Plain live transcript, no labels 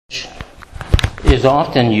is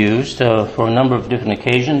often used for a number of different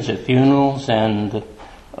occasions at funerals and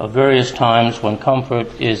various times when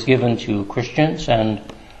comfort is given to Christians, and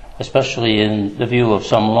especially in the view of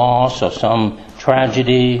some loss or some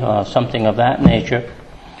tragedy, something of that nature.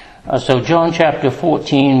 So John chapter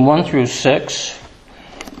 14, 1 through 6,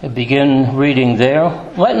 begin reading there.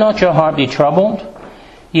 Let not your heart be troubled.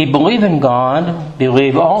 Ye believe in God,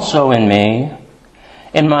 believe also in me.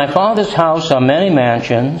 In my Father's house are many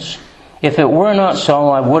mansions. If it were not so,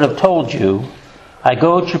 I would have told you. I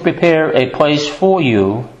go to prepare a place for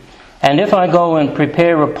you. And if I go and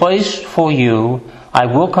prepare a place for you, I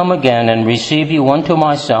will come again and receive you unto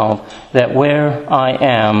myself, that where I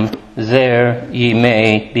am, there ye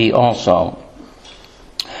may be also.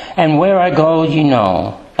 And where I go ye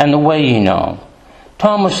know, and the way ye know.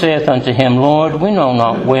 Thomas saith unto him, Lord, we know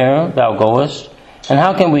not where thou goest, and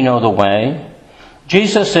how can we know the way?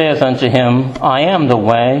 Jesus saith unto him, I am the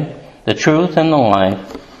way, the truth, and the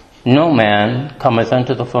life. No man cometh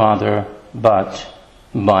unto the Father but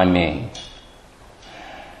by me.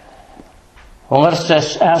 Well, let us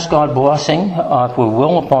just ask God blessing, if we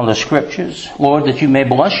will, upon the Scriptures. Lord, that you may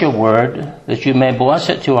bless your word, that you may bless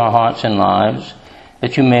it to our hearts and lives,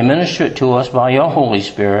 that you may minister it to us by your Holy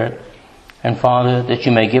Spirit, and Father, that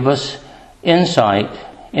you may give us insight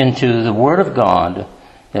into the Word of God,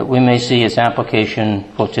 that we may see its application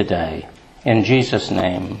for today. In Jesus'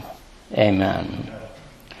 name, amen.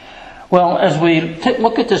 Well, as we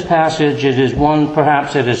look at this passage, it is one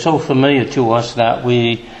perhaps that is so familiar to us that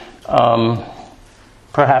we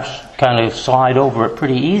perhaps kind of slide over it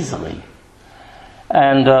pretty easily.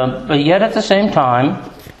 And but yet at the same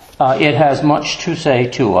time, it has much to say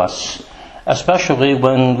to us, especially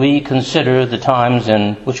when we consider the times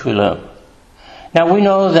in which we live. Now, we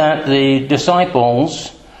know that the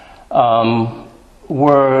disciples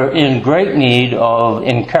were in great need of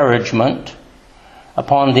encouragement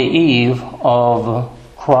upon the eve of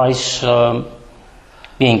Christ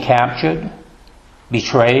being captured,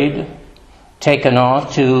 betrayed, taken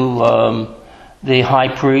off to the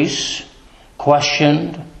high priest,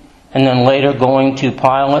 questioned, and then later going to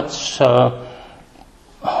Pilate's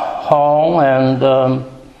hall and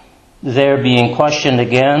there being questioned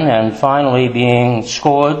again, and finally being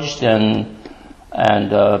scourged and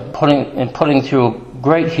putting through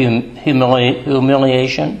great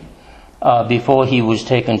humiliation before he was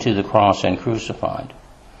taken to the cross and crucified.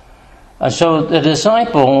 So the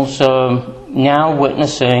disciples now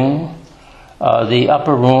witnessing the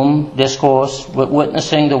upper room discourse,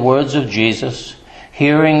 witnessing the words of Jesus,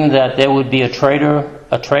 hearing that there would be a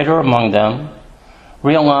traitor among them,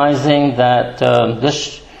 realizing that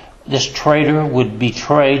this traitor would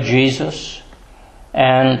betray Jesus,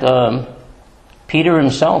 and Peter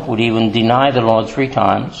himself would even deny the Lord 3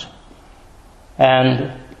 times,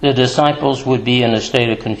 and the disciples would be in a state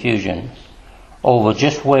of confusion over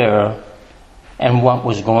just where and what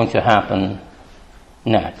was going to happen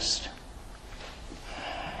next.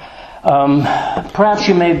 Perhaps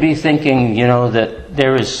you may be thinking, that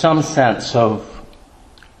there is some sense of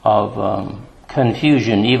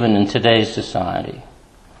confusion even in today's society.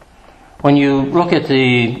 When you look at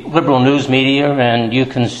the liberal news media and you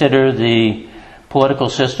consider the political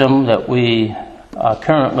system that we are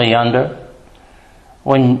currently under,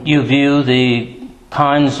 when you view the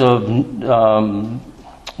kinds of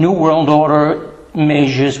New World Order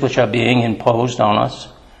measures which are being imposed on us,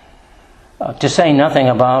 to say nothing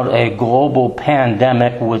about a global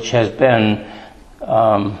pandemic which has been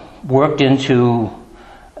worked into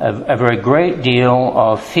a very great deal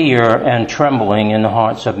of fear and trembling in the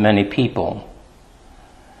hearts of many people.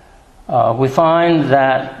 We find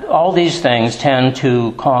that all these things tend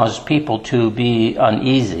to cause people to be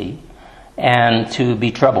uneasy and to be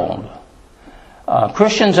troubled.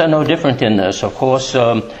 Christians are no different in this. Of course,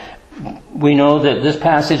 we know that this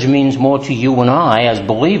passage means more to you and I as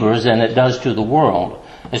believers than it does to the world.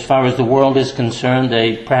 As far as the world is concerned,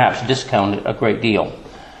 they perhaps discount it a great deal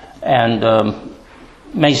and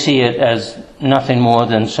may see it as nothing more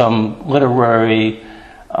than some literary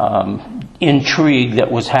intrigue that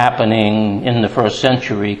was happening in the first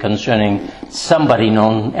century concerning somebody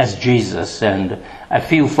known as Jesus and a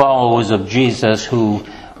few followers of Jesus who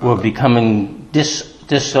were becoming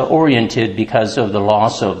disoriented because of the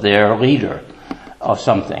loss of their leader or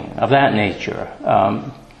something of that nature.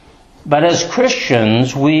 But as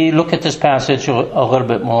Christians, we look at this passage a little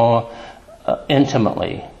bit more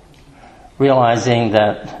intimately, realizing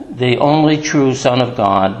that the only true Son of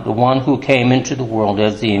God, the one who came into the world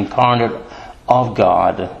as the incarnate of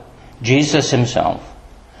God, Jesus himself,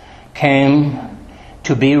 came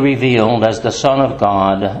to be revealed as the Son of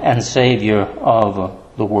God and Savior of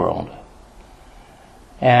the world.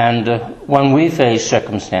 And when we face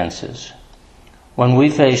circumstances, when we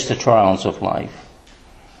face the trials of life,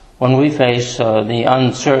 when we face the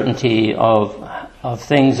uncertainty of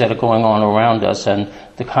things that are going on around us and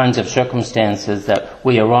the kinds of circumstances that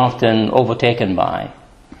we are often overtaken by,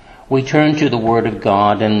 we turn to the Word of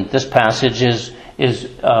God, and this passage is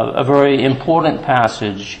a very important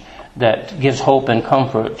passage that gives hope and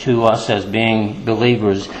comfort to us as being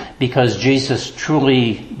believers, because Jesus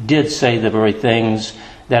truly did say the very things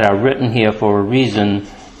that are written here for a reason,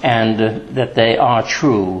 and that they are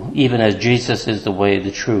true, even as Jesus is the way,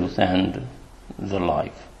 the truth, and the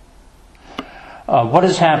life. What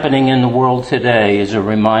is happening in the world today is a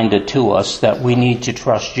reminder to us that we need to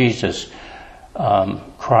trust Jesus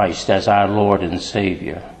Christ as our Lord and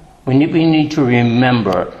Savior. We need to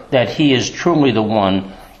remember that He is truly the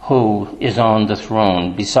one who is on the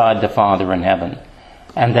throne beside the Father in heaven,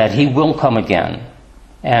 and that He will come again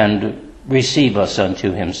and receive us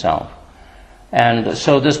unto Himself. And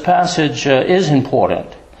so this passage is important.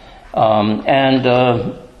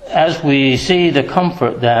 As we see the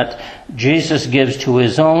comfort that Jesus gives to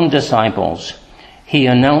His own disciples, He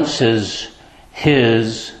announces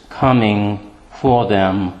His coming for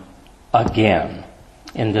them again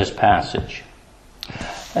in this passage.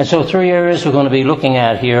 And so 3 areas we're going to be looking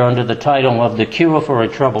at here under the title of The Cure for a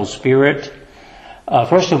Troubled Spirit.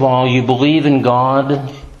 First of all, you believe in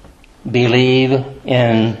God, believe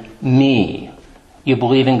in me. You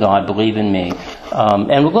believe in God, believe in me.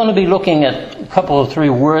 And we're going to be looking at a couple of 3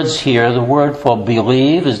 words here. The word for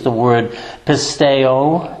believe is the word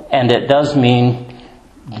pisteo, and it does mean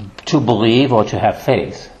to believe or to have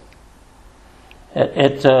faith.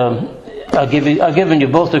 I've given you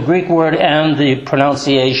both the Greek word and the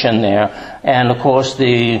pronunciation there. And of course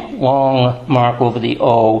the long mark over the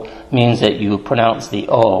O means that you pronounce the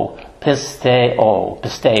O.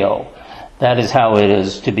 Pisteo. That is how it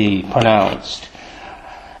is to be pronounced.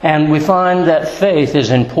 And we find that faith is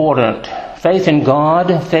important. Faith in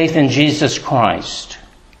God, faith in Jesus Christ.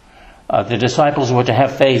 The disciples were to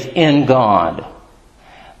have faith in God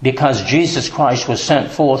because Jesus Christ was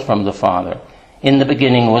sent forth from the Father. In the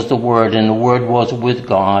beginning was the Word, and the Word was with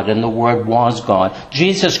God, and the Word was God.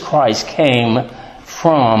 Jesus Christ came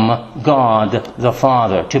from God the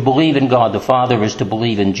Father. To believe in God the Father is to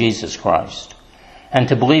believe in Jesus Christ. And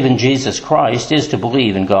to believe in Jesus Christ is to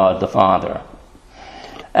believe in God the Father.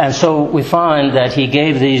 And so we find that He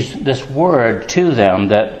gave this Word to them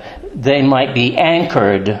that they might be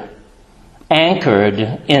anchored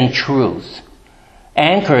in truth,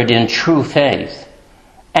 anchored in true faith,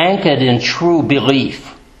 anchored in true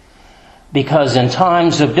belief. Because in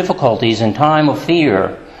times of difficulties, in time of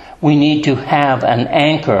fear, we need to have an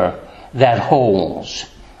anchor that holds.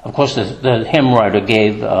 Of course, the hymn writer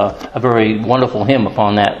gave a very wonderful hymn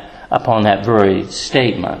upon that very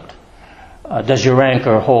statement. Does your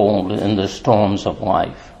anchor hold in the storms of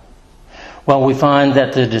life? Well, we find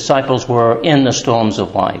that the disciples were in the storms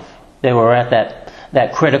of life. They were at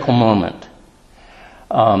that critical moment.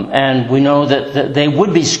 And we know that they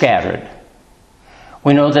would be scattered.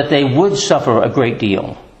 We know that they would suffer a great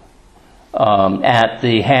deal at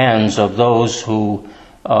the hands of those who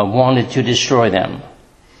wanted to destroy them.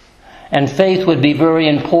 And faith would be very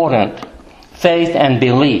important. Faith and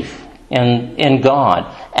belief in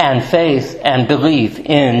God, and faith and belief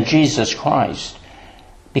in Jesus Christ,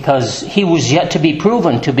 because He was yet to be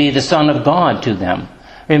proven to be the Son of God to them.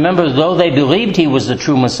 Remember, though they believed He was the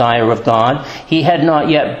true Messiah of God, He had not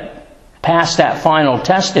yet passed that final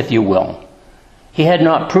test, if you will. He had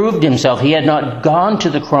not proved Himself. He had not gone to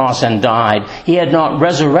the cross and died. He had not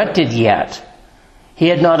resurrected yet. He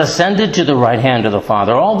had not ascended to the right hand of the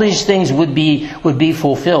Father. All these things would be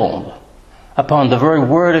fulfilled upon the very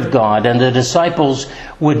Word of God, and the disciples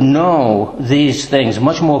would know these things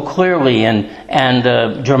much more clearly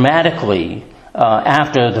and dramatically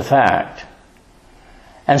after the fact.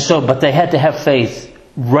 And so, but they had to have faith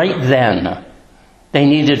right then. They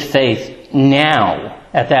needed faith now,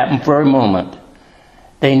 at that very moment.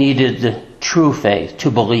 They needed the true faith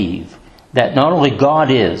to believe that not only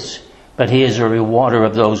God is, but He is a rewarder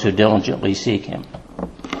of those who diligently seek Him.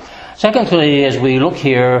 Secondly, as we look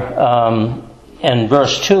here in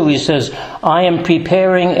verse 2, he says, I am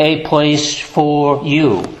preparing a place for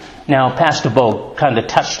you. Now, Pastor Bo kind of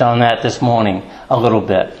touched on that this morning a little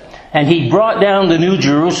bit. And He brought down the New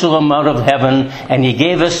Jerusalem out of heaven, and He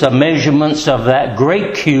gave us the measurements of that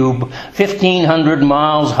great cube, 1,500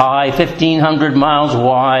 miles high, 1,500 miles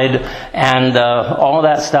wide, and all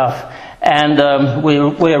that stuff. And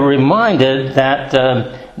we're reminded that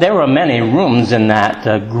there are many rooms in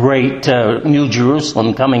that great New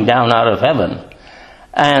Jerusalem coming down out of heaven.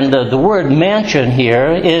 And the word mansion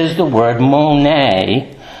here is the word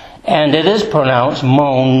Monet, and it is pronounced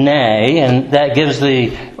Monet, and that gives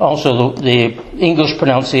also the English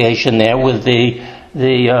pronunciation there with the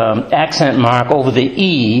accent mark over the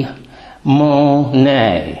E,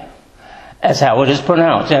 Monet. That's how it is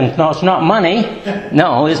pronounced. And no, it's not money.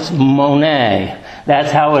 No, it's Monet.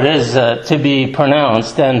 That's how it is to be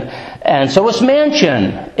pronounced. And so it's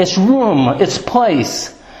mansion, it's room, it's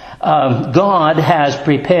place. God has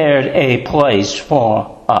prepared a place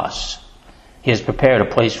for us. He has prepared a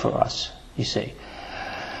place for us, you see.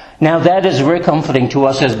 Now that is very comforting to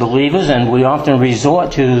us as believers, and we often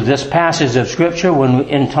resort to this passage of Scripture when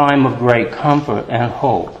in time of great comfort and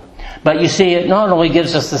hope. But you see, it not only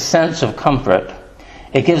gives us a sense of comfort,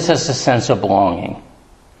 it gives us a sense of belonging.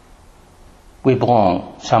 We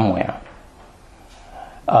belong somewhere.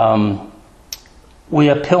 We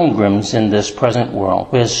are pilgrims in this present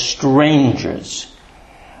world. We're strangers.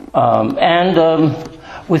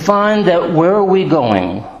 We find that where are we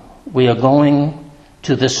going? We are going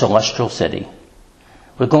to the celestial city.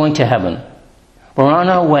 We're going to heaven. We're on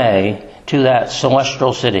our way to that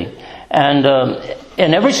celestial city. And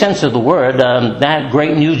in every sense of the word, that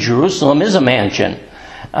great New Jerusalem is a mansion.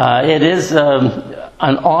 It is an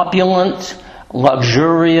opulent,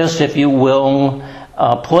 luxurious, if you will,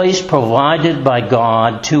 place provided by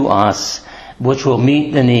God to us, which will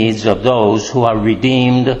meet the needs of those who are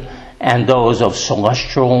redeemed and those of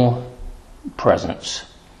celestial presence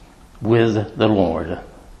with the Lord.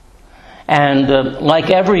 And like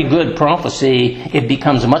every good prophecy, it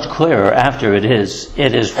becomes much clearer after it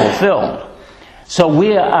is fulfilled. So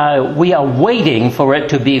we are waiting for it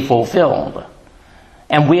to be fulfilled,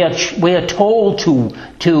 and we are told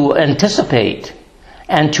to anticipate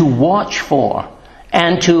and to watch for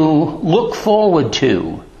and to look forward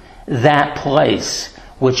to that place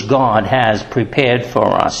which God has prepared for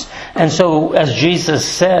us. And so, as Jesus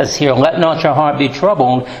says here, let not your heart be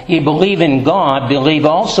troubled. Ye believe in God, believe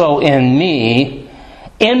also in me.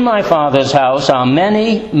 In my Father's house are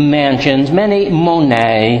many mansions, many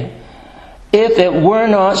Monet. If it were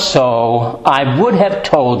not so, I would have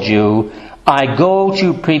told you, I go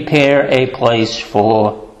to prepare a place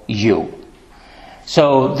for you.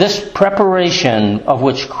 So this preparation of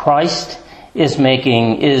which Christ is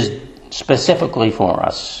making is specifically for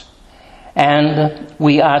us. And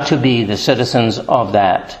we are to be the citizens of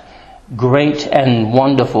that great and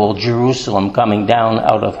wonderful Jerusalem coming down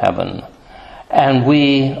out of heaven. And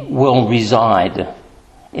we will reside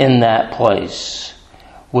in that place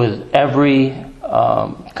with every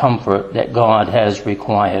comfort that God has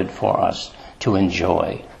required for us to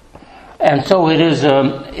enjoy. And so it is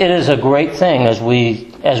a great thing as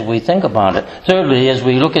we think about it. Thirdly, as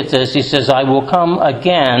we look at this, he says, I will come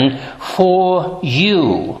again for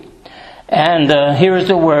you. And here is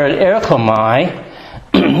the word erchomai,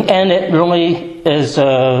 and it really is,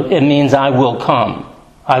 it means I will come.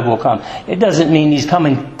 I will come. It doesn't mean he's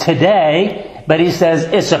coming today, but he says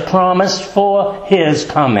it's a promise for his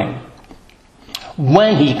coming.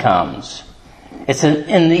 When he comes. It's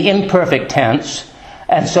in the imperfect tense.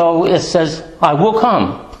 And so it says, I will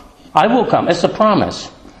come. I will come. It's a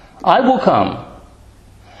promise. I will come.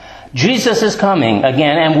 Jesus is coming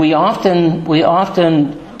again, and we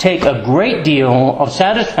often take a great deal of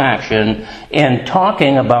satisfaction in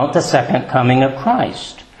talking about the second coming of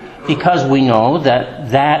Christ, because we know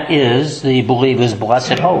that is the believer's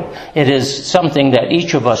blessed hope. It is something that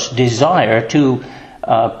each of us desire to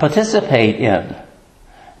participate in.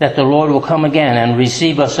 That the Lord will come again and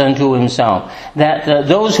receive us unto himself. That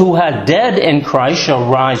those who are dead in Christ shall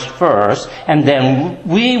rise first, and then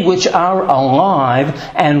we which are alive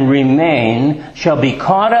and remain shall be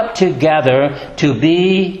caught up together to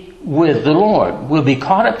be with the Lord. We'll be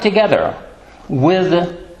caught up together with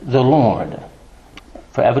the Lord,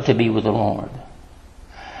 forever to be with the Lord.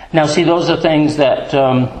 Now, see, those are things that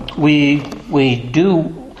we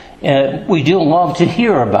do love to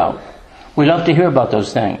hear about. We love to hear about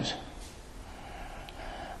those things.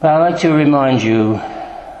 But I'd like to remind you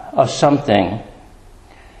of something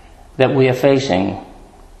that we are facing.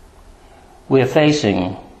 We are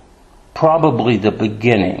facing probably the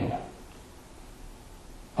beginning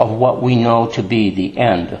of what we know to be the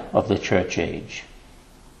end of the church age.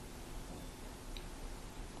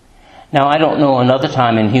 Now, I don't know another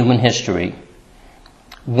time in human history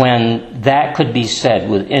when that could be said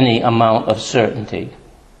with any amount of certainty.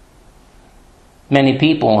 Many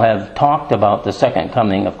people have talked about the second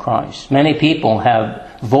coming of Christ. Many people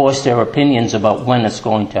have voiced their opinions about when it's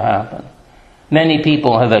going to happen. Many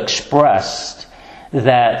people have expressed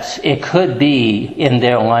that it could be in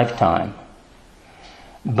their lifetime.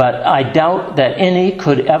 But I doubt that any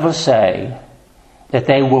could ever say that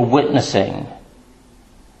they were witnessing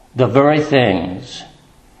the very things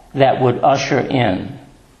that would usher in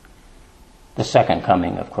the second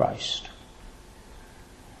coming of Christ.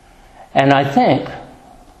 And I think,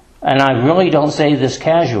 and I really don't say this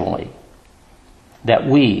casually, that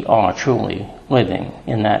we are truly living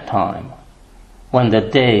in that time when the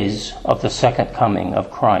days of the second coming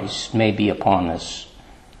of Christ may be upon us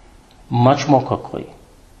much more quickly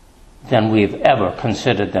than we've ever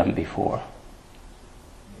considered them before.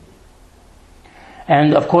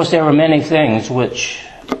 And of course there are many things which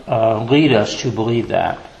lead us to believe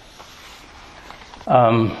that.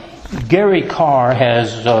 Gary Carr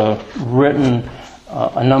has written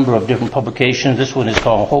a number of different publications. This one is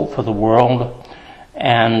called Hope for the World.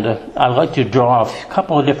 And I'd like to draw a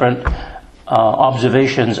couple of different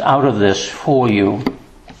observations out of this for you.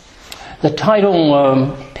 The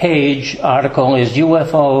title page article is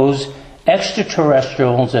UFOs,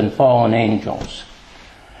 Extraterrestrials, and Fallen Angels.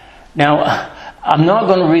 Now, I'm not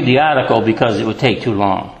going to read the article because it would take too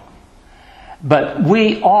long. But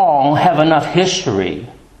we all have enough history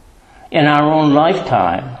in our own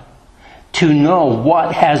lifetime to know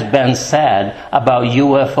what has been said about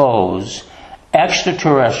UFOs,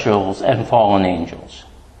 extraterrestrials, and fallen angels.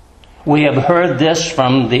 We have heard this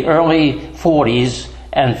from the early 40s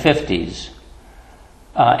and 50s.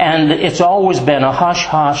 And it's always been a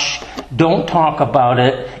hush-hush, don't talk about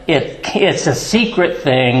it, it's a secret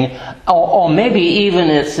thing, or maybe even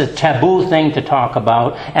it's a taboo thing to talk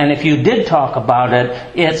about, and if you did talk about it,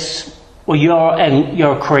 it's, well,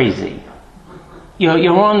 you're crazy.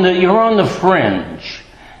 You're on the fringe.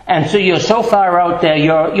 And so you're so far out there,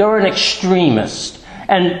 you're an extremist,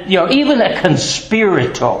 and you're even a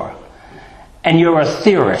conspirator, and you're a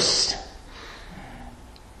theorist.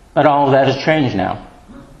 But all that has changed now.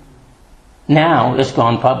 Now it's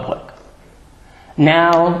gone public.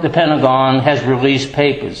 Now the Pentagon has released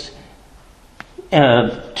papers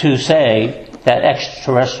to say that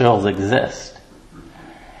extraterrestrials exist.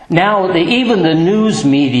 Now even the news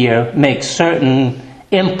media makes certain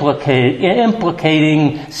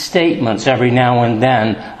implicating statements every now and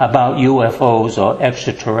then about UFOs or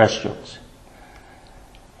extraterrestrials.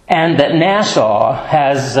 And that NASA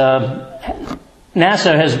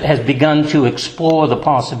has begun to explore the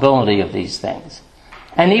possibility of these things.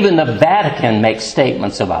 And even the Vatican makes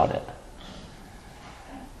statements about it.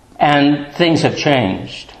 And things have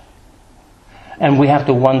changed. And we have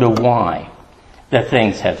to wonder why that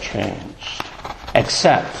things have changed.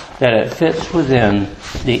 Except that it fits within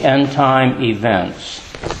the end time events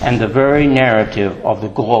and the very narrative of the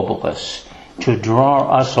globalists to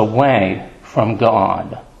draw us away from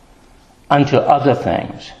God unto other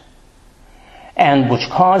things, and which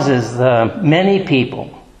causes many people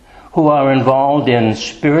who are involved in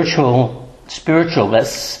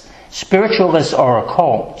spiritualists or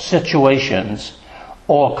occult situations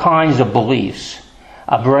or kinds of beliefs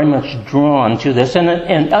are very much drawn to this.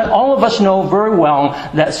 And all of us know very well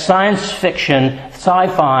that science fiction,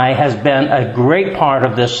 sci-fi, has been a great part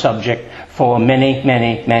of this subject for many,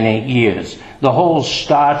 many, many years. The whole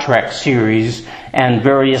Star Trek series and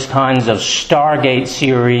various kinds of Stargate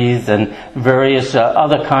series and various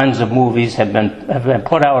other kinds of movies have been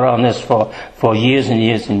put out on this for years and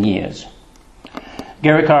years and years.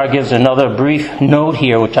 Gary Carr gives another brief note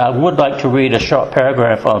here, which I would like to read a short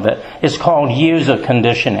paragraph of it. It's called Years of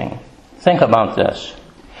Conditioning. Think about this.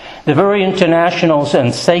 The very international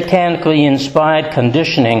and satanically inspired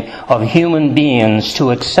conditioning of human beings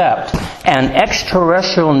to accept an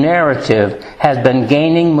extraterrestrial narrative has been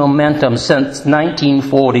gaining momentum since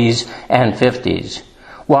 1940s and 50s.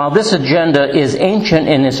 While this agenda is ancient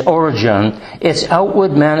in its origin, its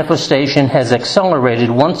outward manifestation has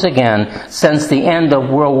accelerated once again since the end of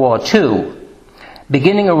World War II.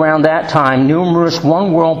 Beginning around that time, numerous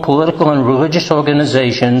one-world political and religious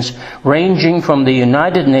organizations, ranging from the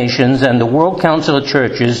United Nations and the World Council of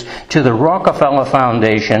Churches to the Rockefeller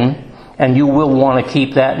Foundation, and you will want to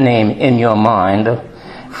keep that name in your mind,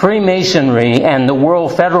 Freemasonry and the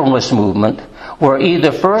World Federalist Movement, were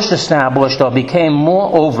either first established or became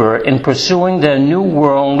more overt in pursuing their New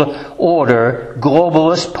World Order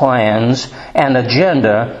globalist plans and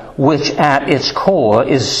agenda, which at its core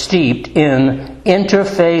is steeped in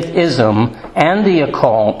interfaithism and the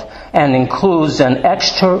occult and includes an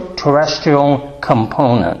extraterrestrial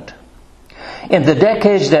component. In the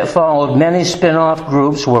decades that followed, many spin-off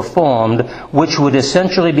groups were formed which would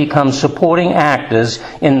essentially become supporting actors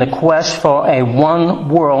in the quest for a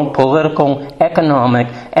one-world political, economic,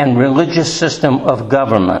 and religious system of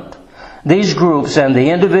government. These groups and the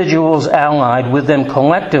individuals allied with them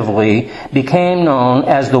collectively became known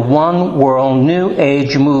as the One World New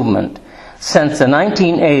Age movement. Since the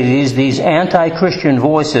 1980s, these anti-Christian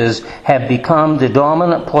voices have become the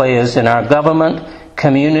dominant players in our government,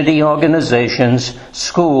 community organizations,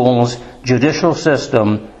 schools, judicial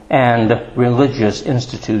system, and religious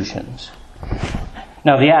institutions.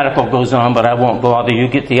 Now, the article goes on, but I won't bother. You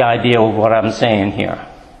get the idea of what I'm saying here.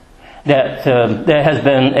 That there has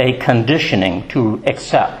been a conditioning to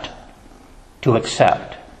accept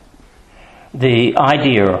the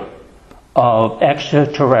idea of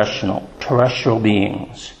terrestrial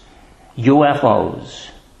beings, UFOs,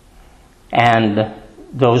 and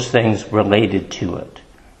those things related to it.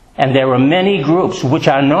 And there are many groups which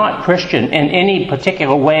are not Christian in any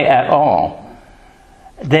particular way at all.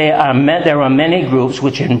 There are many groups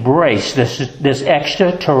which embrace this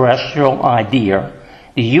extraterrestrial idea,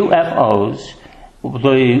 the UFOs,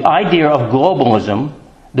 the idea of globalism,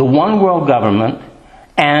 the one world government,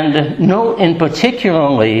 and note in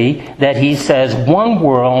particularly that he says one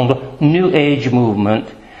world New Age movement,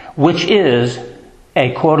 which is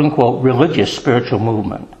a quote-unquote religious spiritual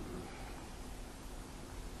movement.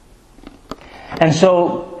 And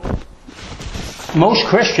so most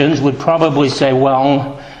Christians would probably say,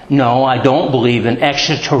 well, no, I don't believe in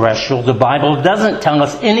extraterrestrial. The Bible doesn't tell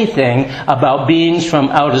us anything about beings from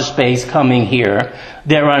outer space coming here.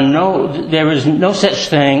 There is no such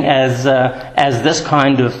thing as this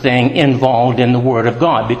kind of thing involved in the Word of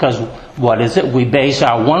God. Because what is it? We base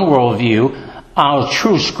our one worldview, our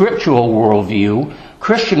true scriptural worldview,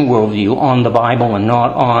 Christian worldview, on the Bible and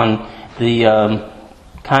not on the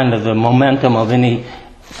kind of the momentum of any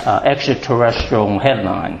extraterrestrial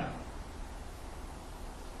headline.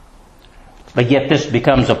 But yet this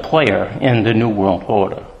becomes a player in the New World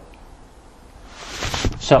Order.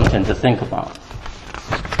 Something to think about.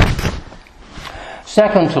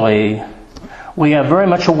 Secondly, we are very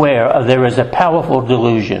much aware of there is a powerful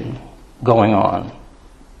delusion going on.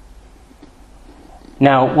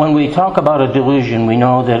 Now, when we talk about a delusion, we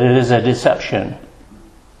know that it is a deception.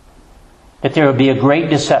 That there will be a great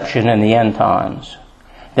deception in the end times.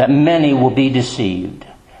 That many will be deceived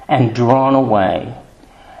and drawn away.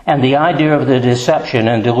 And the idea of the deception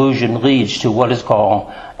and delusion leads to what is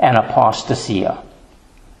called an apostasia.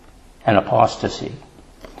 An apostasy.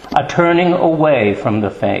 A turning away from the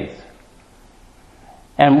faith.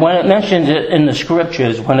 And when it mentions it in the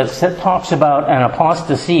scriptures, when it talks about an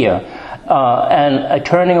apostasia and a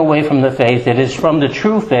turning away from the faith, it is from the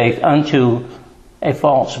true faith unto a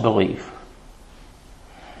false belief.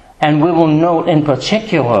 And we will note in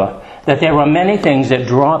particular that there are many things that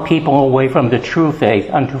draw people away from the true faith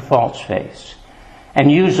unto false faith.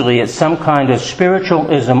 And usually it's some kind of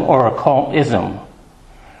spiritualism or occultism.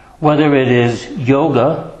 Whether it is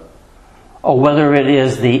yoga, or whether it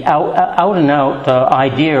is the out-and-out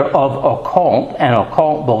idea of occult and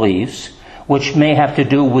occult beliefs, which may have to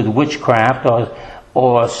do with witchcraft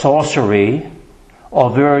or sorcery, or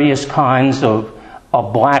various kinds of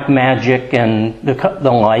black magic and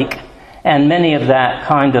the like. And many of that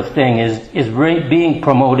kind of thing is being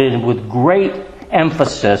promoted with great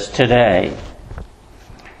emphasis today.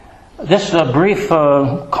 This is a brief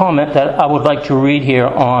comment that I would like to read here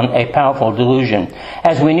on a powerful delusion.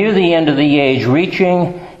 As we near the end of the age,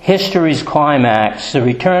 reaching history's climax, the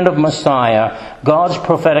return of Messiah, God's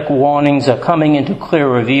prophetic warnings are coming into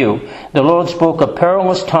clearer view. The Lord spoke of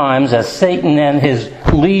perilous times as Satan and his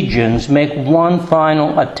legions make one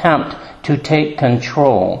final attempt to take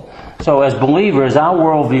control. So as believers, our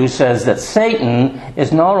worldview says that Satan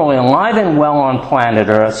is not only alive and well on planet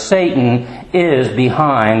Earth, Satan is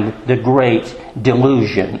behind the great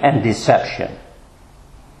delusion and deception.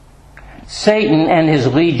 Satan and his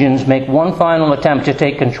legions make one final attempt to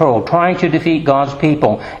take control, trying to defeat God's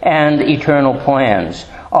people and eternal plans.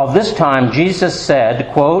 Of this time, Jesus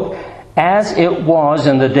said, quote, "As it was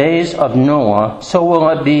in the days of Noah, so will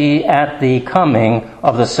it be at the coming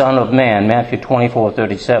of the Son of Man." Matthew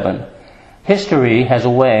 24:37. History has a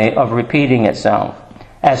way of repeating itself.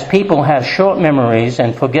 As people have short memories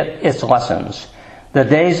and forget its lessons, the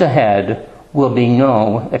days ahead will be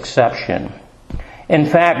no exception. In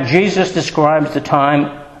fact, Jesus describes the time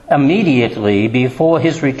immediately before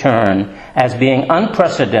his return as being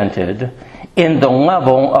unprecedented in the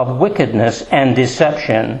level of wickedness and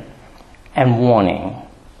deception and warning.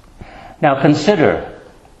 Now consider,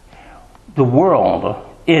 the world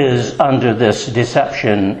is under this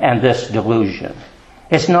deception and this delusion.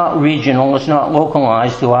 It's not regional, it's not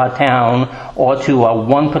localized to our town or to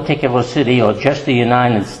one particular city or just the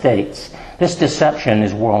United States. This deception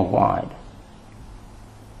is worldwide.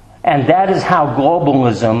 And that is how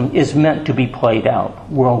globalism is meant to be played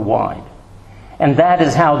out worldwide. And that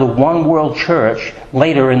is how the one world church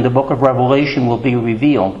later in the book of Revelation will be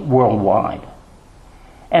revealed worldwide.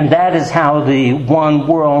 And that is how the one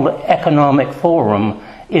world economic forum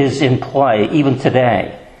is in play even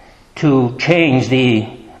today, to change the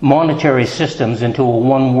monetary systems into a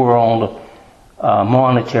one world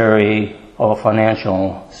monetary or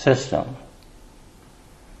financial system.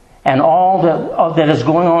 And all that is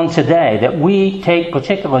going on today that we take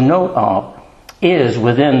particular note of is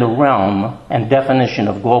within the realm and definition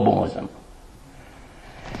of globalism.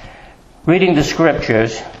 Reading the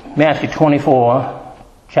scriptures, Matthew 24,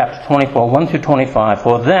 chapter 24, 1 through 25.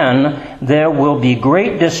 For then there will be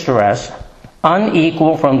great distress,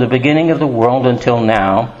 unequal from the beginning of the world until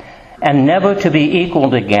now, and never to be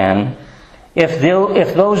equaled again.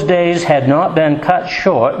 If those days had not been cut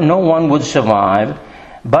short, no one would survive.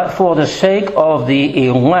 But for the sake of the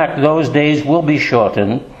elect, those days will be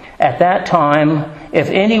shortened. At that time, if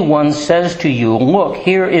anyone says to you, look,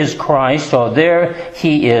 here is Christ, or there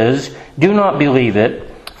he is, do not believe it.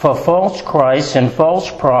 For false Christs and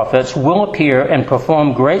false prophets will appear and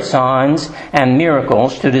perform great signs and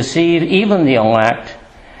miracles to deceive even the elect,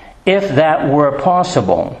 if that were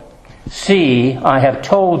possible. See, I have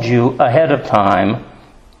told you ahead of time.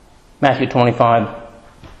 Matthew 25,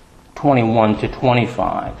 21 to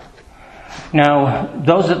 25. Now,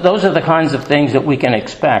 those are the kinds of things that we can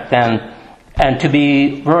expect. And to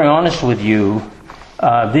be very honest with you,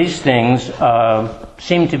 these things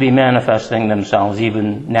seem to be manifesting themselves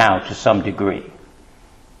even now to some degree.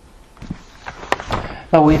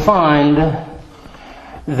 But we find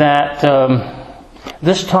that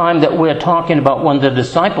this time that we're talking about when the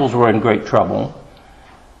disciples were in great trouble,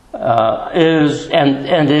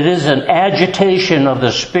 and it is an agitation of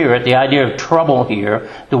the spirit, the idea of trouble here.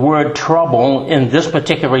 The word trouble in this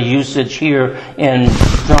particular usage here in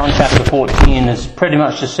John chapter 14 is pretty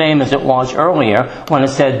much the same as it was earlier when it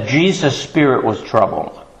said Jesus' spirit was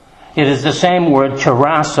troubled. It is the same word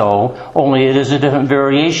terasso, only it is a different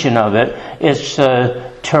variation of it. It's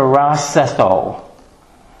terassetho.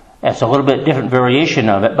 It's a little bit different variation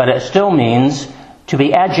of it, but it still means to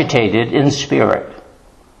be agitated in spirit.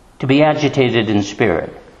 To be agitated in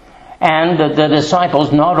spirit. And the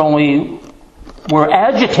disciples not only were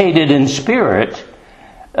agitated in spirit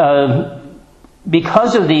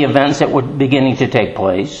because of the events that were beginning to take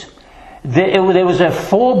place, there was a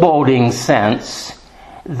foreboding sense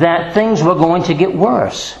that things were going to get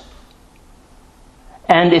worse.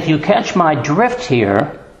 And if you catch my drift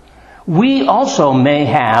here, we also may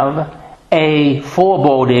have a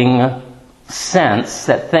foreboding sense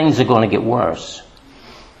that things are going to get worse,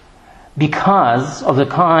 because of the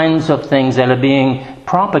kinds of things that are being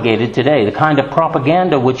propagated today, the kind of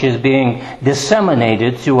propaganda which is being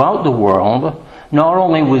disseminated throughout the world, not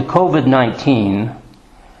only with COVID-19,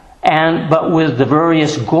 but with the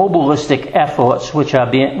various globalistic efforts which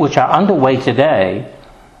are underway today,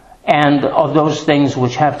 and of those things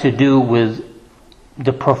which have to do with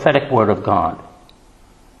the prophetic word of God.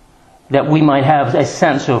 That we might have a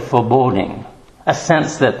sense of foreboding, a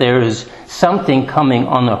sense that there is something coming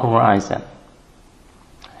on the horizon.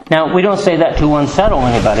 Now, we don't say that to unsettle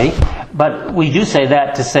anybody, but we do say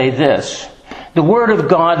that to say this. The Word of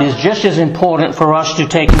God is just as important for us to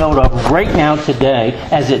take note of right now today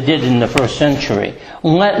as it did in the first century.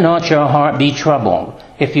 Let not your heart be troubled.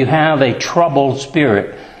 If you have a troubled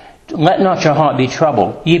spirit, let not your heart be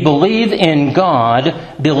troubled. Ye believe in God,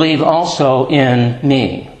 believe also in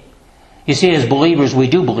me. You see, as believers, we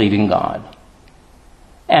do believe in God.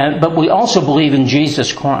 But we also believe in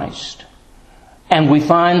Jesus Christ. And we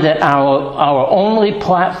find that our only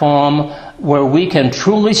platform where we can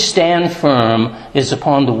truly stand firm is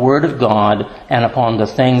upon the Word of God and upon the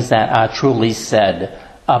things that are truly said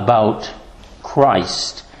about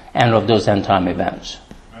Christ and of those end-time events.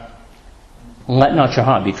 Let not your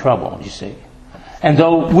heart be troubled, you see. And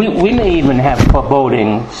though we may even have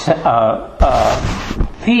foreboding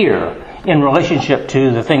fear in relationship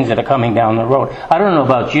to the things that are coming down the road. I don't know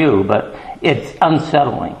about you, but it's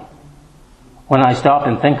unsettling when I stop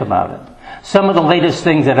and think about it. Some of the latest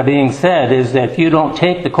things that are being said is that if you don't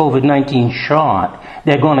take the COVID-19 shot,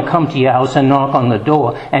 they're going to come to your house and knock on the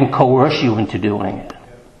door and coerce you into doing it.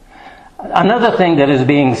 Another thing that is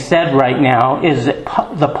being said right now is that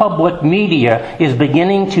the public media is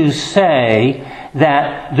beginning to say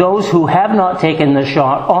that those who have not taken the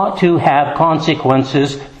shot ought to have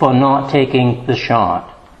consequences for not taking the shot.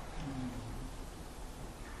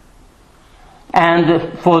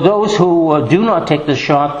 And for those who do not take the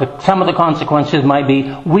shot, some of the consequences might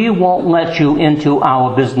be, we won't let you into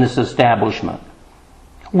our business establishment.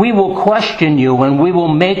 We will question you and we will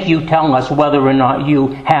make you tell us whether or not you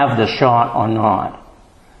have the shot or not.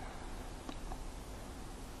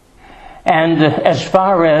 And as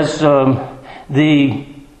far as the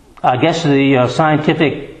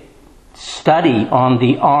scientific study on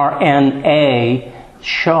the RNA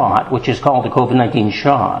shot, which is called the COVID-19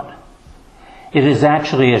 shot, it is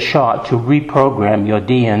actually a shot to reprogram your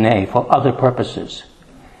DNA for other purposes.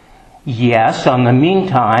 Yes, in the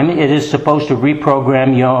meantime, it is supposed to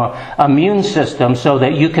reprogram your immune system so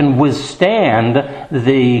that you can withstand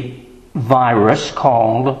the virus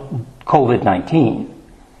called COVID-19.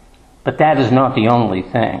 But that is not the only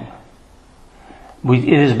thing. It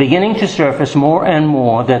is beginning to surface more and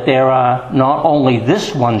more that there are not only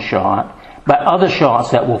this one shot, but other shots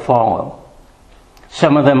that will follow.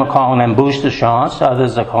 Some of them are calling them booster shots,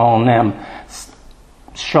 others are calling them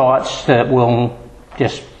shots that will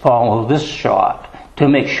just follow this shot to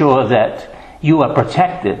make sure that you are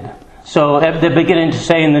protected. So they're beginning to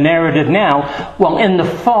say in the narrative now, well, in the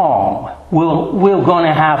fall, we're going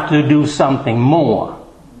to have to do something more.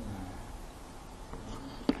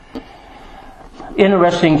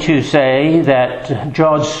 Interesting to say that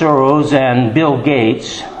George Soros and Bill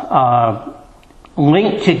Gates are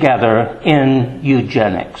linked together in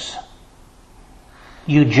eugenics.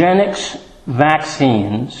 Eugenics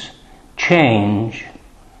vaccines change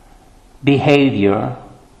behavior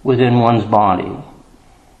within one's body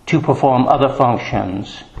to perform other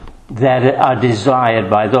functions that are desired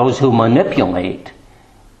by those who manipulate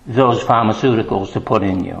those pharmaceuticals to put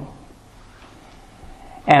in you.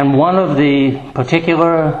 And one of the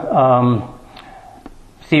particular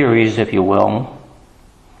theories, if you will,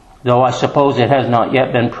 though I suppose it has not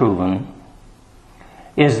yet been proven,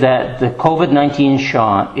 is that the COVID-19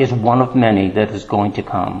 shot is one of many that is going to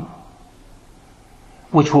come,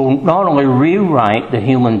 which will not only rewrite the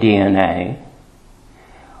human DNA,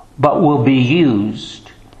 but will be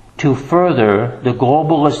used to further the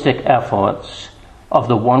globalistic efforts of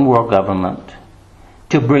the one world government,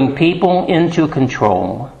 to bring people into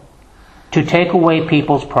control, to take away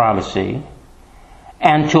people's privacy,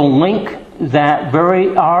 and to link that very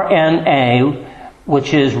RNA,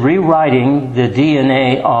 which is rewriting the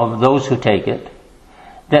DNA of those who take it,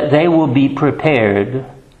 that they will be prepared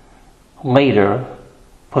later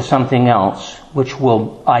for something else, which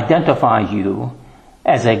will identify you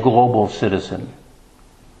as a global citizen.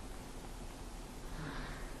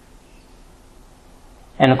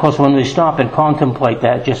 And of course, when we stop and contemplate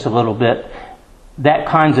that just a little bit, that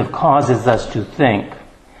kind of causes us to think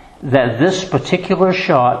that this particular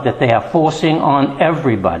shot that they are forcing on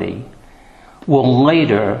everybody will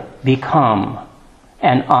later become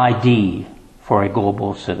an ID for a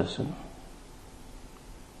global citizen.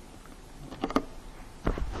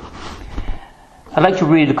 I'd like to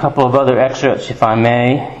read a couple of other excerpts, if I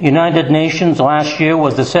may. United Nations last year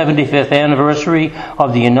was the 75th anniversary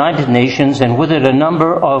of the United Nations, and with it a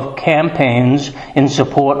number of campaigns in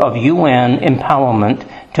support of UN empowerment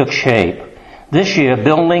took shape. This year,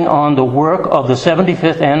 building on the work of the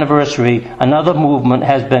 75th anniversary, another movement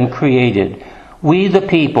has been created. We the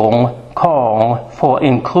people call for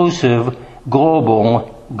inclusive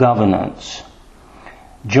global governance.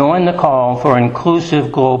 Join the call for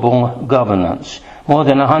inclusive global governance. More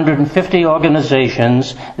than 150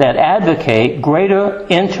 organizations that advocate greater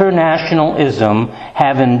internationalism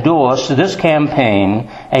have endorsed this campaign,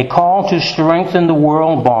 a call to strengthen the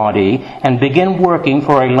world body and begin working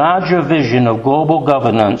for a larger vision of global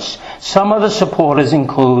governance. Some of the supporters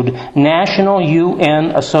include national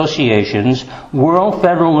UN associations, World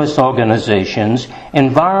Federalist organizations,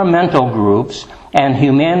 environmental groups, and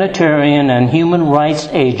humanitarian and human rights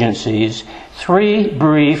agencies. 3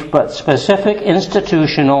 brief but specific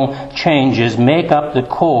institutional changes make up the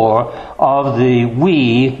core of the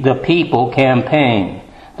We the People campaign.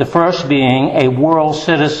 The first being a World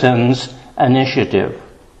Citizens Initiative.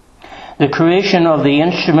 The creation of the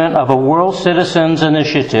instrument of a World Citizens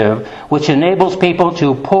Initiative, which enables people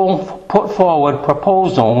to put forward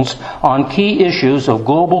proposals on key issues of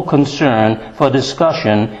global concern for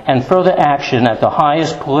discussion and further action at the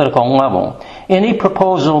highest political level. Any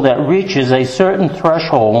proposal that reaches a certain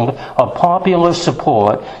threshold of popular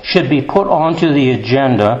support should be put onto the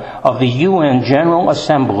agenda of the UN General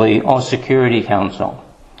Assembly or Security Council.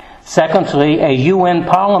 Secondly, a UN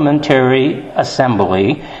Parliamentary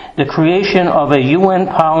Assembly. The creation of a UN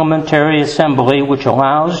Parliamentary Assembly which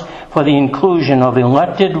allows for the inclusion of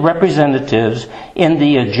elected representatives in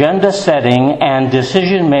the agenda setting and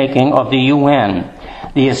decision making of the UN.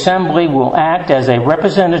 The Assembly will act as a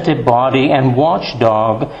representative body and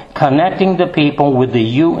watchdog, connecting the people with the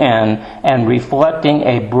UN and reflecting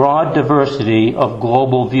a broad diversity of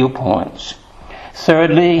global viewpoints.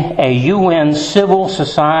 Thirdly, a UN civil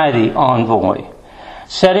society envoy.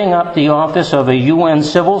 Setting up the office of a UN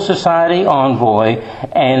civil society envoy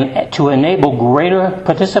and to enable greater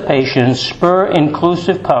participation, spur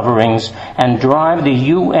inclusive coverings, and drive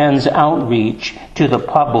the UN's outreach to the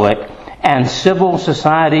public and civil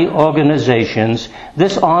society organizations.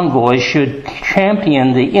 This envoy should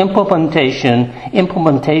champion the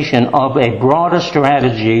implementation of a broader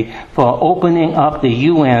strategy for opening up the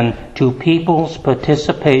UN to people's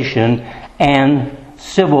participation and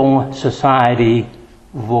civil society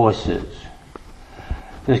voices.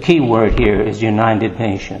 The key word here is United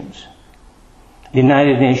Nations. The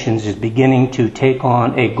United Nations is beginning to take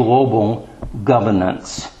on a global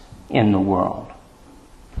governance in the world.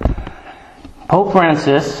 Pope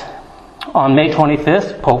Francis, on May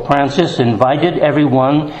 25th, Pope Francis invited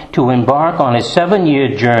everyone to embark on a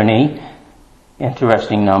 7-year journey,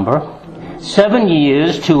 interesting number, 7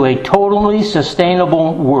 years to a totally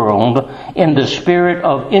sustainable world in the spirit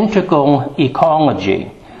of integral ecology,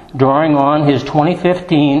 drawing on his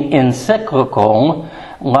 2015 encyclical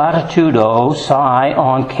Laudato Si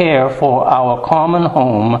on care for our common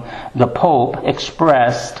home. The Pope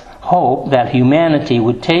expressed hope that humanity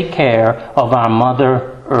would take care of our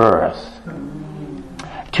Mother Earth.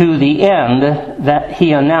 To the end that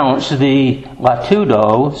he announced the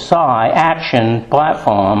Laudato Si action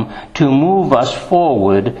platform to move us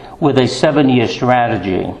forward with a 7-year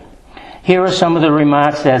strategy. Here are some of the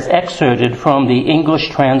remarks as excerpted from the English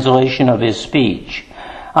translation of his speech.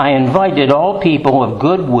 I invited all people of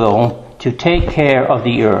goodwill to take care of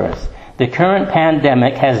the earth. The current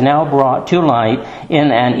pandemic has now brought to light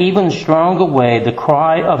in an even stronger way the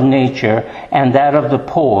cry of nature and that of the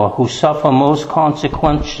poor who suffer most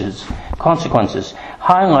consequences,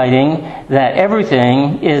 highlighting that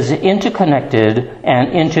everything is interconnected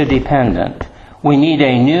and interdependent. We need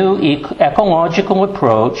a new ecological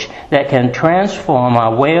approach that can transform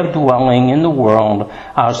our way of dwelling in the world,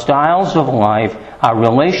 our styles of life, our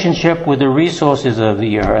relationship with the resources of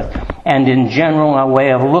the earth, and in general our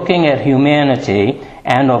way of looking at humanity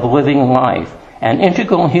and of living life. An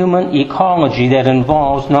integral human ecology that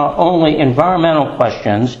involves not only environmental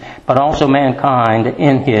questions, but also mankind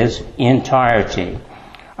in his entirety.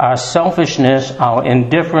 Our selfishness, our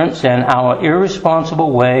indifference, and our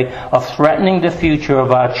irresponsible way of threatening the future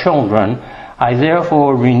of our children, I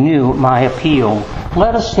therefore renew my appeal.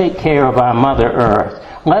 Let us take care of our Mother Earth.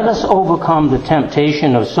 Let us overcome the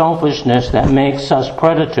temptation of selfishness that makes us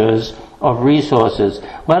predators of resources.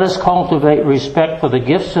 Let us cultivate respect for the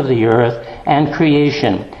gifts of the earth and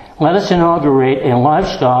creation. Let us inaugurate a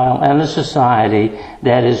lifestyle and a society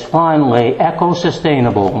that is finally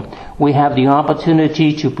eco-sustainable. We have the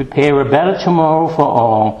opportunity to prepare a better tomorrow for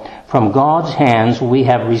all. From God's hands we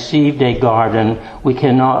have received a garden. We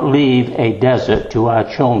cannot leave a desert to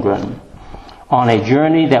our children. On a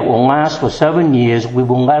journey that will last for 7 years, we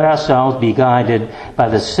will let ourselves be guided by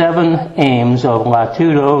the 7 aims of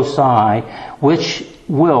Laudato Si, which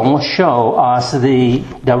will show us the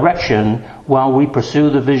direction while we pursue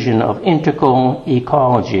the vision of integral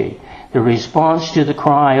ecology. The response to the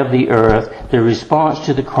cry of the earth, the response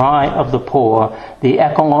to the cry of the poor, the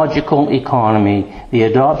ecological economy, the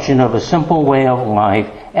adoption of a simple way of life,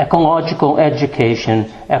 ecological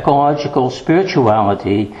education, ecological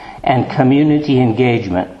spirituality, and community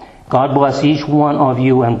engagement. God bless each one of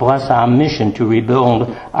you and bless our mission to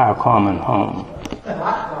rebuild our common home.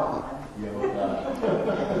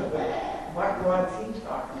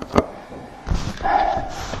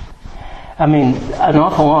 I mean, an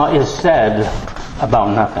awful lot is said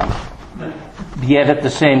about nothing. Yet at the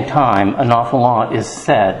same time, an awful lot is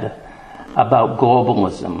said about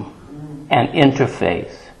globalism and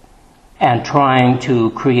interfaith and trying to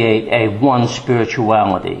create a one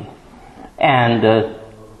spirituality and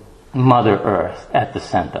Mother Earth at the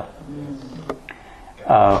center,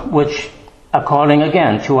 which, according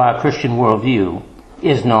again to our Christian worldview,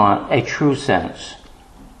 is not a true sense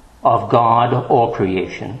of God or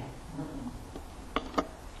creation.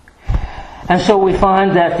 And so we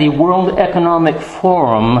find that the World Economic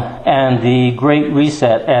Forum and the Great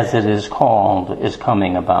Reset, as it is called, is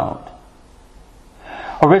coming about.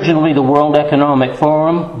 Originally, the World Economic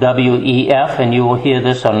Forum, WEF, and you will hear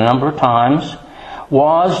this a number of times,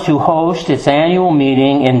 was to host its annual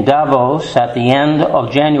meeting in Davos at the end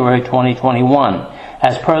of January 2021.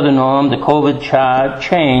 As per the norm, the COVID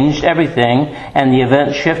changed everything and the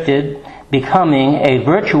event shifted, becoming a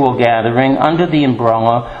virtual gathering under the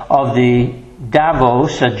umbrella of the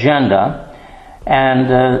Davos agenda and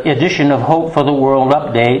the edition of Hope for the World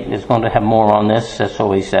Update is going to have more on this,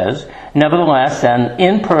 so he says. Nevertheless, an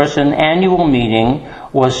in-person annual meeting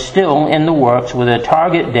was still in the works with a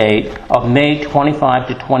target date of May 25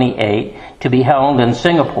 to 28 to be held in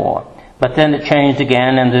Singapore. But then it changed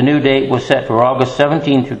again, and the new date was set for August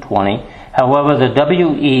 17 through 20. However, the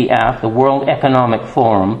WEF, the World Economic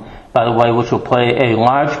Forum, by the way, which will play a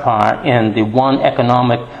large part in the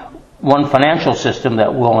one financial system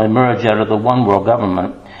that will emerge out of the one world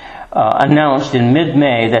government, announced in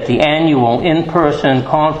mid-May that the annual in-person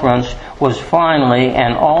conference was finally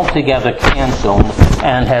and altogether canceled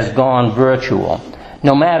and has gone virtual.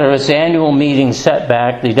 No matter its annual meeting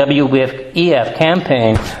setback, the WEF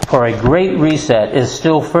campaign for a great reset is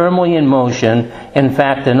still firmly in motion. In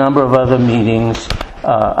fact, a number of other meetings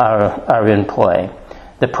are in play.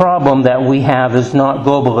 The problem that we have is not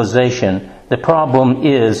globalization. The problem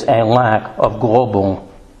is a lack of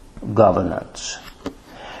global governance.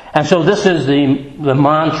 And so this is the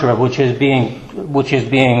mantra which is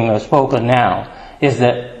being spoken now, is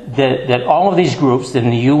that all of these groups in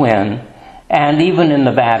the UN and even in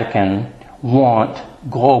the Vatican want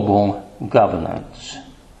global governance.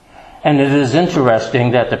 And it is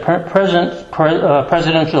interesting that the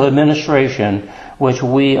presidential administration which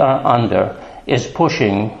we are under is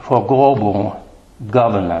pushing for global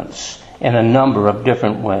governance in a number of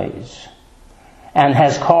different ways, and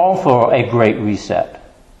has called for a great reset,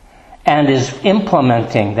 and is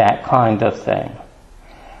implementing that kind of thing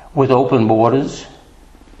with open borders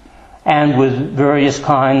and with various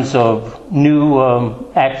kinds of new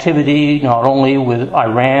activity, not only with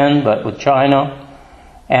Iran but with China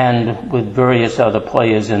and with various other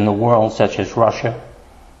players in the world such as Russia.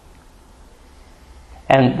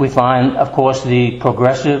 And we find, of course, the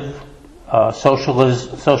progressive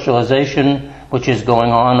socialization which is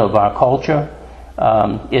going on of our culture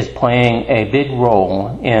is playing a big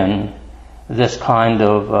role in this kind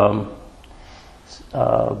of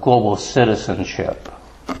global citizenship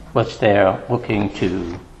which they're looking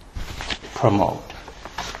to promote.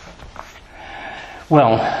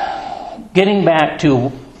 Well, getting back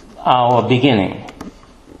to our beginning,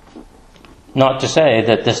 not to say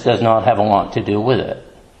that this does not have a lot to do with it,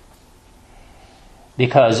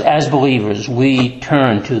 because as believers we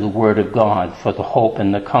turn to the Word of God for the hope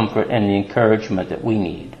and the comfort and the encouragement that we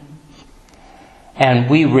need. And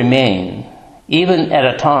we remain, even at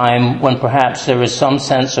a time when perhaps there is some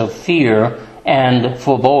sense of fear and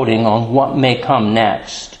foreboding on what may come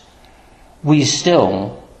next, we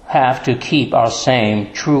still have to keep our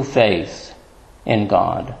same true faith in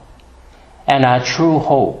God and our true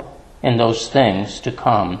hope in those things to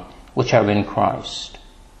come which are in Christ.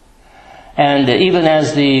 And even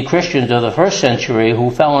as the Christians of the first century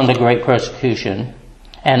who fell under great persecution,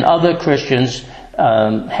 and other Christians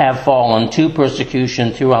have fallen to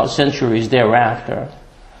persecution throughout centuries thereafter,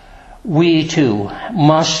 we too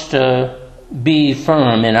must be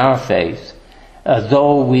firm in our faith,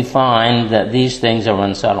 though we find that these things are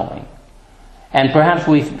unsettling. And perhaps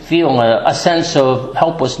we feel a sense of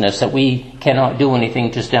helplessness, that we cannot do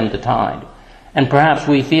anything to stem the tide. And perhaps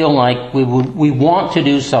we feel like we want to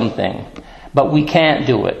do something, but we can't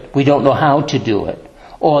do it. We don't know how to do it.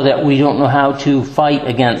 Or that we don't know how to fight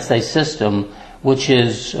against a system which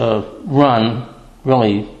is run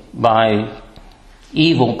really by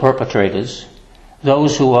evil perpetrators,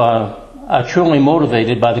 those who are truly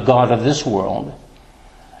motivated by the God of this world,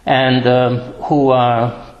 and who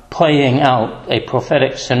are playing out a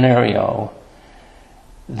prophetic scenario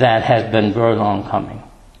that has been very long coming,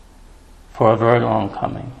 for a very long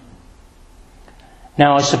coming.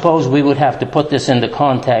 Now, I suppose we would have to put this into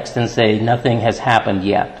context and say nothing has happened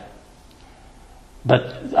yet.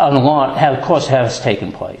 But a lot, of course, has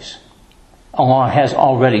taken place. A lot has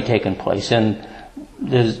already taken place. And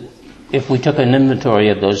if we took an inventory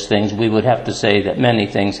of those things, we would have to say that many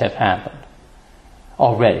things have happened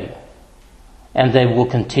already. And they will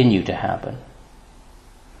continue to happen.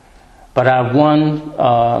 But our one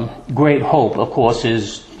great hope, of course,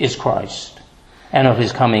 is Christ and of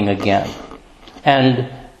His coming again. And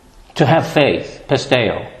to have faith,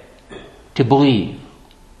 pisteo, to believe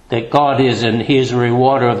that God is, and He is a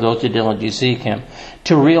rewarder of those who diligently seek Him.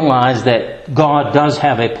 To realize that God does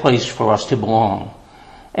have a place for us to belong,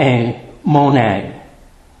 a monad,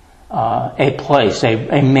 a place,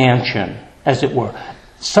 a mansion, as it were,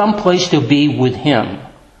 some place to be with Him.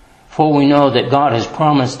 For we know that God has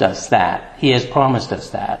promised us that. He has promised us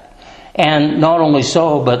that. And not only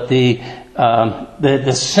so, but the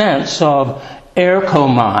sense of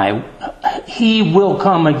erkomai, He will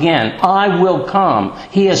come again. I will come.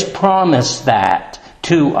 He has promised that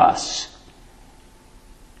to us.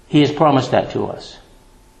 He has promised that to us.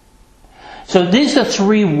 So these are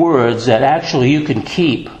three words that actually you can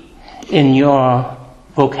keep in your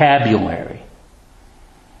vocabulary.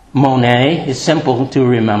 Monet is simple to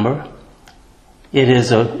remember. It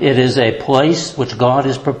is a place which God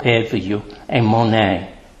has prepared for you, a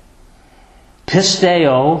Monet.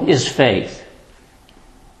 Pisteo is faith,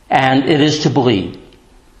 and it is to believe.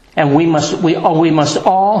 And we must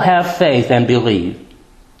all have faith and believe.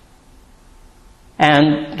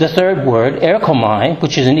 And the third word, erkomai,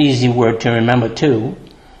 which is an easy word to remember too,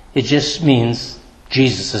 it just means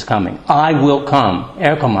Jesus is coming. I will come.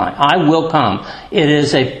 Erkomai. I will come. It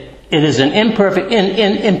is an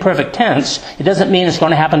imperfect tense. It doesn't mean it's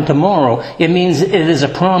going to happen tomorrow. It means it is a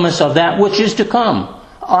promise of that which is to come.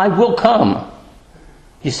 I will come.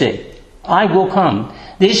 You see, I will come.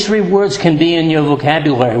 These three words can be in your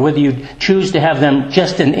vocabulary, whether you choose to have them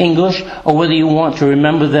just in English or whether you want to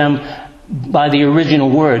remember them by the original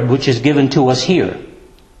word which is given to us here.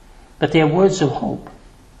 But they are words of hope.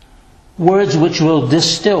 Words which will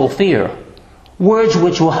distill fear. Words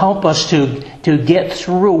which will help us to get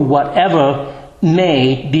through whatever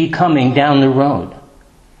may be coming down the road.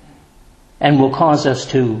 And will cause us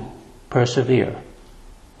to persevere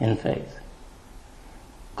in faith.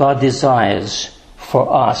 God desires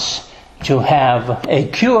for us to have a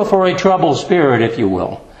cure for a troubled spirit, if you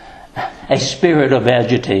will. A spirit of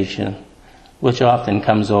agitation, which often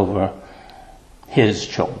comes over His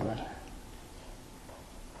children.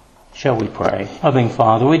 Shall we pray? Loving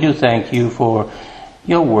Father, we do thank you for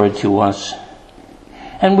your word to us.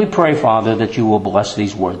 And we pray, Father, that you will bless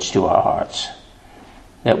these words to our hearts,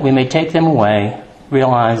 that we may take them away,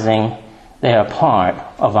 realizing they are part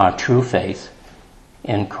of our true faith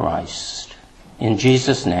in Christ. In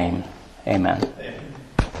Jesus' name, amen.